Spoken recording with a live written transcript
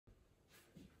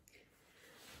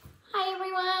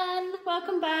everyone,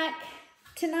 welcome back.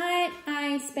 Tonight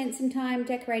I spent some time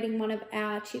decorating one of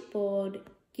our chipboard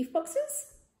gift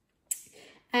boxes,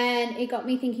 and it got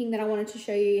me thinking that I wanted to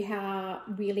show you how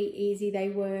really easy they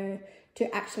were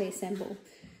to actually assemble.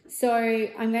 So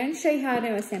I'm going to show you how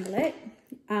to assemble it.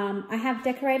 I have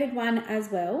decorated one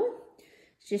as well,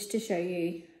 just to show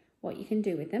you what you can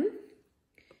do with them.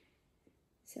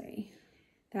 So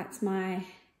that's my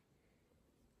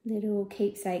little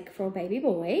keepsake for a baby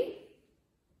boy.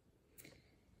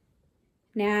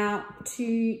 Now,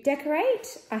 to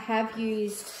decorate, I have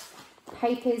used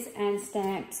papers and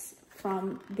stamps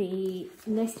from the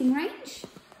nesting range.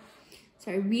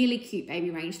 So a really cute baby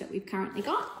range that we've currently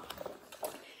got.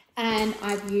 And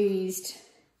I've used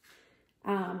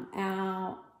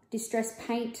our distress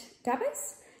paint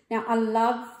dabbers. Now, I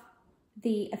love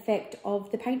the effect of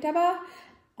the paint dabber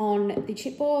on the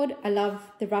chipboard. I love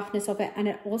the roughness of it, and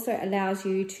it also allows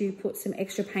you to put some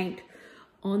extra paint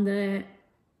on the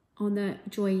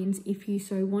joins if you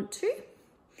so want to.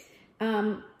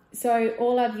 So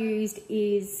all I've used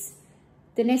is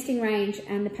the nesting range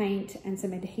and the paint and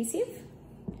some adhesive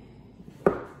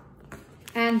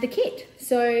and the kit.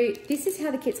 So this is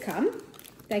how the kits come.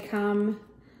 They come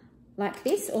like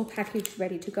this, all packaged,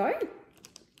 ready to go.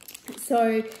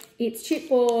 So it's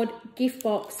chipboard gift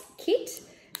box kit,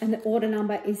 and the order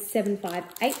number is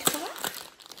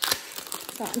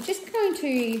 7585. So I'm just going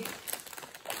to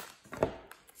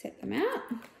set them out.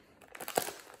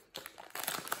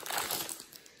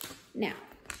 Now,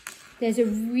 there's a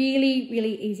really,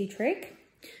 really easy trick.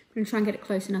 I'm going to try and get it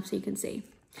close enough so you can see.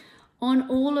 On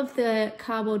all of the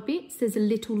cardboard bits, there's a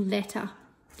little letter.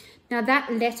 Now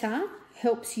that letter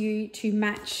helps you to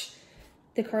match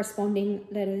the corresponding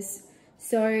letters.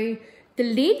 So the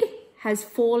lid has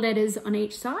 4 letters on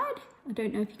each side. I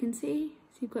don't know if you can see.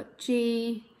 So you've got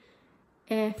G,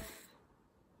 F.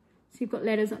 So you've got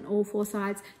letters on all 4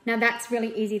 sides. Now that's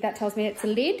really easy. That tells me it's a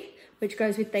lid, which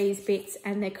goes with these bits,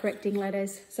 and they're correcting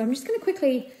letters. So I'm just going to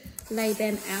quickly lay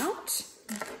them out.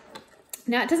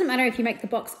 Now it doesn't matter if you make the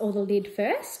box or the lid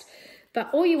first, but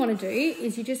all you want to do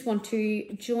is you just want to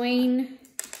join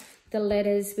the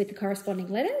letters with the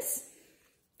corresponding letters.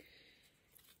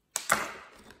 I'm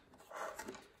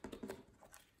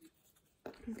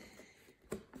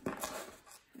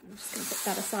just going to put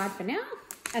that aside for now.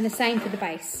 And the same for the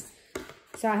base.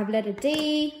 So I have letter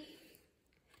D,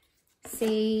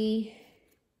 C,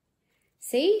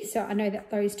 C. So I know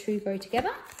that those two go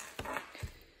together.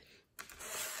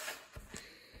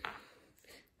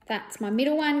 That's my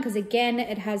middle one, because again,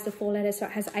 it has the 4 letters. So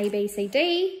it has A, B, C,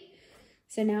 D.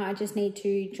 So now I just need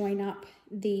to join up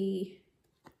the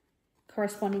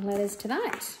corresponding letters to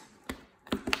that.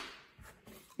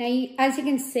 Now, as you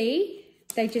can see,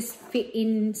 they just fit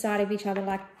inside of each other,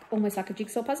 like almost like a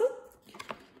jigsaw puzzle.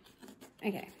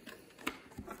 Okay.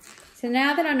 So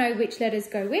now that I know which letters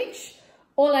go which,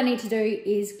 all I need to do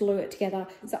is glue it together.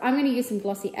 So I'm going to use some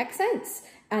glossy accents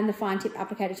and the fine tip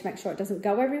applicator to make sure it doesn't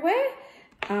go everywhere.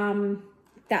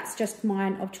 That's just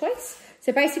mine of choice.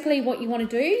 So basically what you want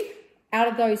to do, out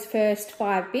of those first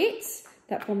 5 bits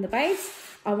that form the base,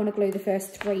 I want to glue the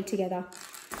first 3 together.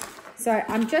 So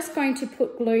I'm just going to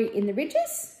put glue in the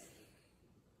ridges.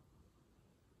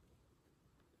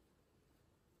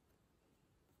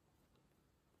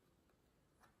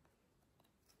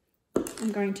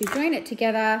 I'm going to join it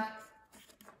together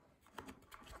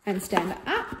and stand it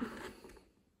up.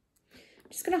 I'm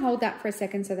just going to hold that for a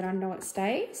second so that I know it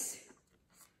stays.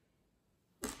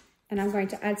 And I'm going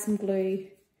to add some glue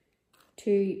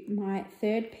to my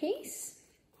 3rd piece.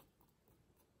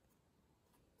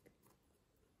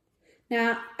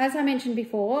 Now, as I mentioned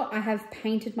before, I have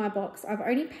painted my box. I've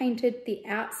only painted the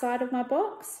outside of my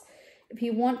box. If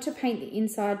you want to paint the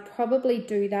inside, probably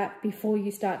do that before you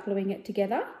start gluing it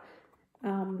together.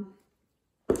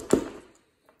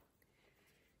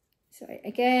 So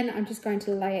again, I'm just going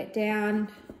to lay it down,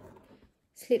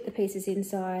 slip the pieces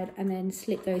inside, and then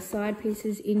slip those side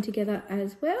pieces in together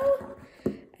as well.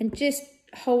 And just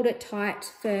hold it tight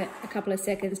for a couple of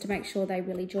seconds to make sure they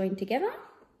really join together.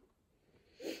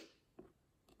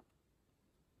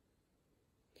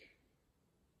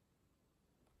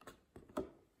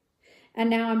 And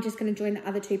now I'm just going to join the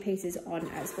other 2 pieces on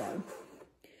as well.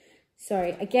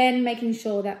 So again, making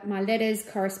sure that my letters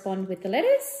correspond with the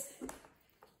letters.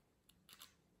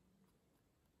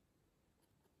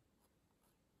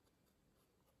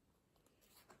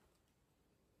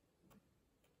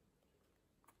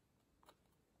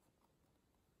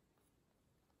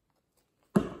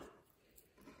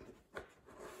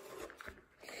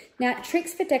 Now,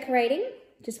 tricks for decorating,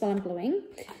 just while I'm gluing,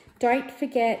 don't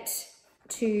forget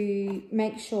to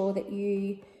make sure that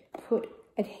you put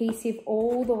adhesive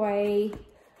all the way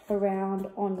around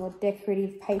on your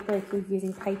decorative paper if you're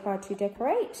using paper to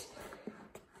decorate,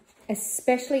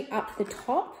 especially up the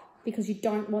top, because you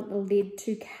don't want the lid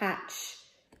to catch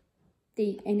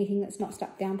anything that's not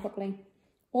stuck down properly.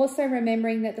 Also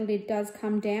remembering that the lid does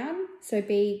come down, so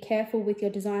be careful with your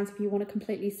designs if you want to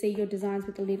completely see your designs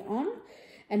with the lid on,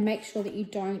 and make sure that you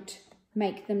don't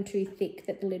make them too thick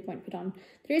that the lid won't fit on.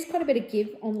 There is quite a bit of give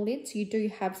on the lid, so you do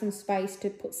have some space to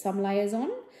put some layers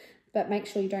on, but make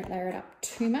sure you don't layer it up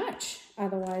too much,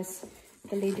 otherwise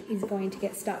the lid is going to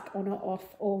get stuck on or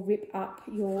off or rip up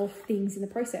your things in the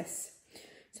process.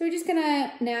 So we're just going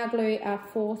to now glue our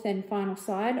fourth and final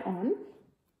side on.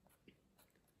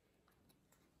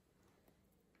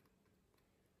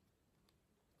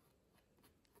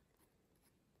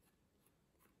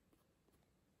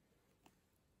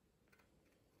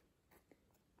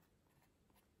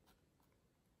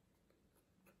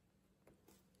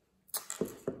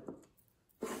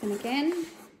 And again,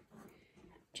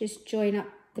 just join up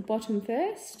the bottom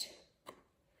first,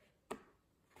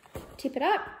 tip it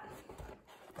up,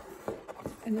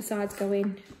 and the sides go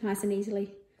in nice and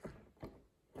easily.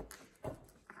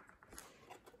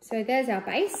 So there's our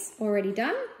base already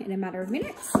done in a matter of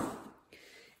minutes.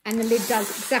 And the lid does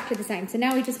exactly the same. So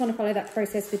now we just want to follow that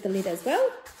process with the lid as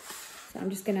well. So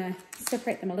I'm just going to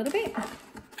separate them a little bit.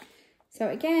 So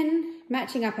again,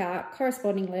 matching up our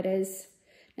corresponding letters.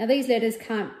 Now these letters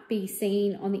can't be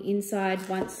seen on the inside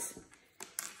once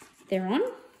they're on.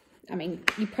 I mean,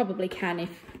 you probably can if,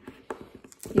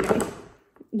 you know,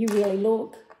 you really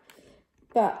look.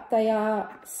 But they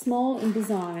are small in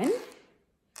design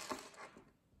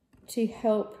to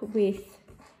help with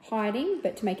hiding,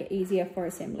 but to make it easier for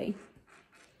assembly.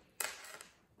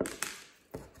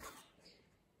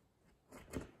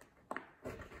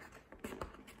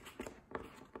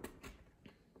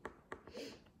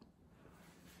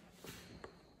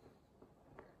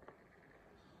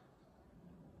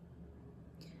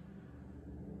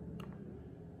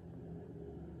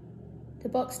 The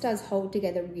box does hold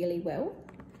together really well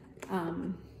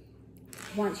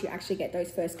once you actually get those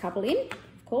first couple in,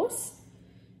 of course.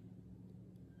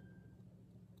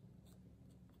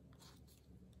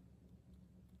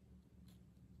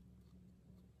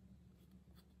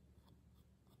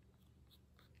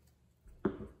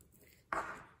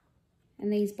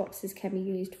 And these boxes can be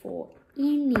used for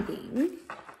anything.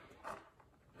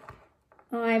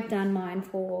 I've done mine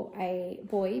for a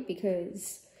boy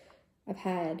because I've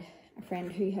had a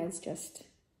friend who has just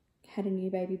had a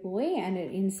new baby boy and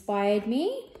it inspired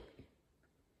me.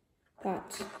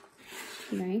 But,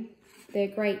 you know, they're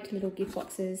great little gift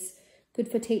boxes,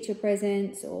 good for teacher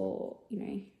presents or, you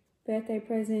know, birthday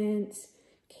presents,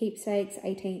 keepsakes,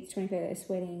 18th, 21st,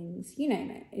 weddings, you name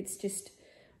it. It's just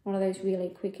one of those really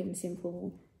quick and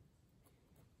simple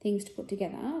things to put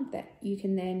together that you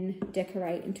can then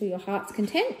decorate until your heart's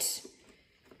content.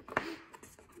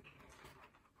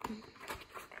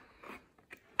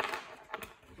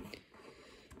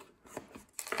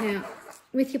 Now,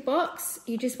 with your box,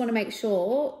 you just want to make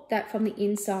sure that from the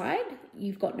inside,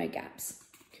 you've got no gaps.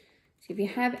 So if you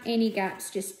have any gaps,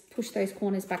 just push those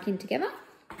corners back in together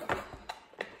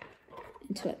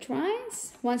until it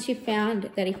dries. Once you've found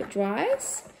that if it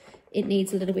dries, it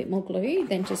needs a little bit more glue,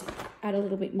 then just add a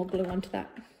little bit more glue onto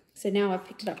that. So now I've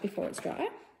picked it up before it's dry.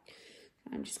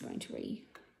 I'm just going to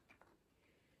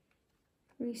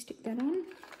re-stick that on.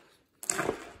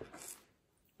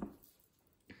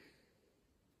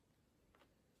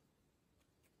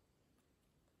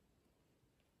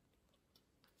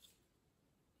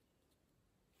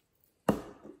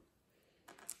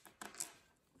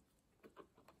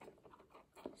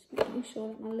 Making sure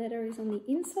that my letter is on the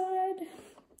inside,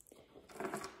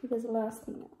 because the last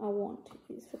thing I want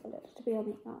is for the letter to be on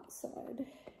the outside.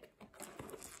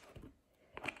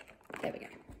 There we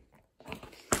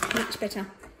go. Much better.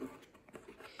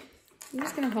 I'm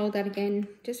just going to hold that again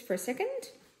just for a second.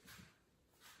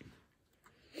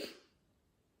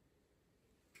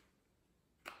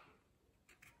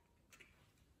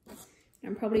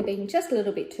 I'm probably being just a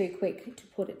little bit too quick to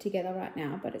put it together right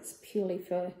now, but it's purely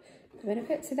for the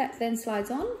benefit. So that then slides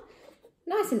on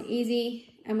nice and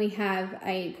easy, and we have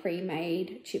a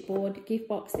pre-made chipboard gift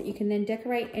box that you can then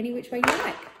decorate any which way you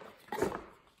like.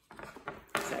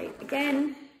 So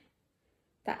again,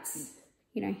 that's,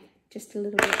 you know, just a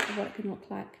little bit of what it can look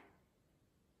like.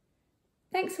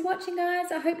 Thanks for watching,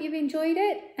 guys. I hope you've enjoyed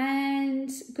it,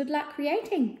 and good luck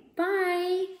creating.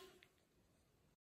 Bye.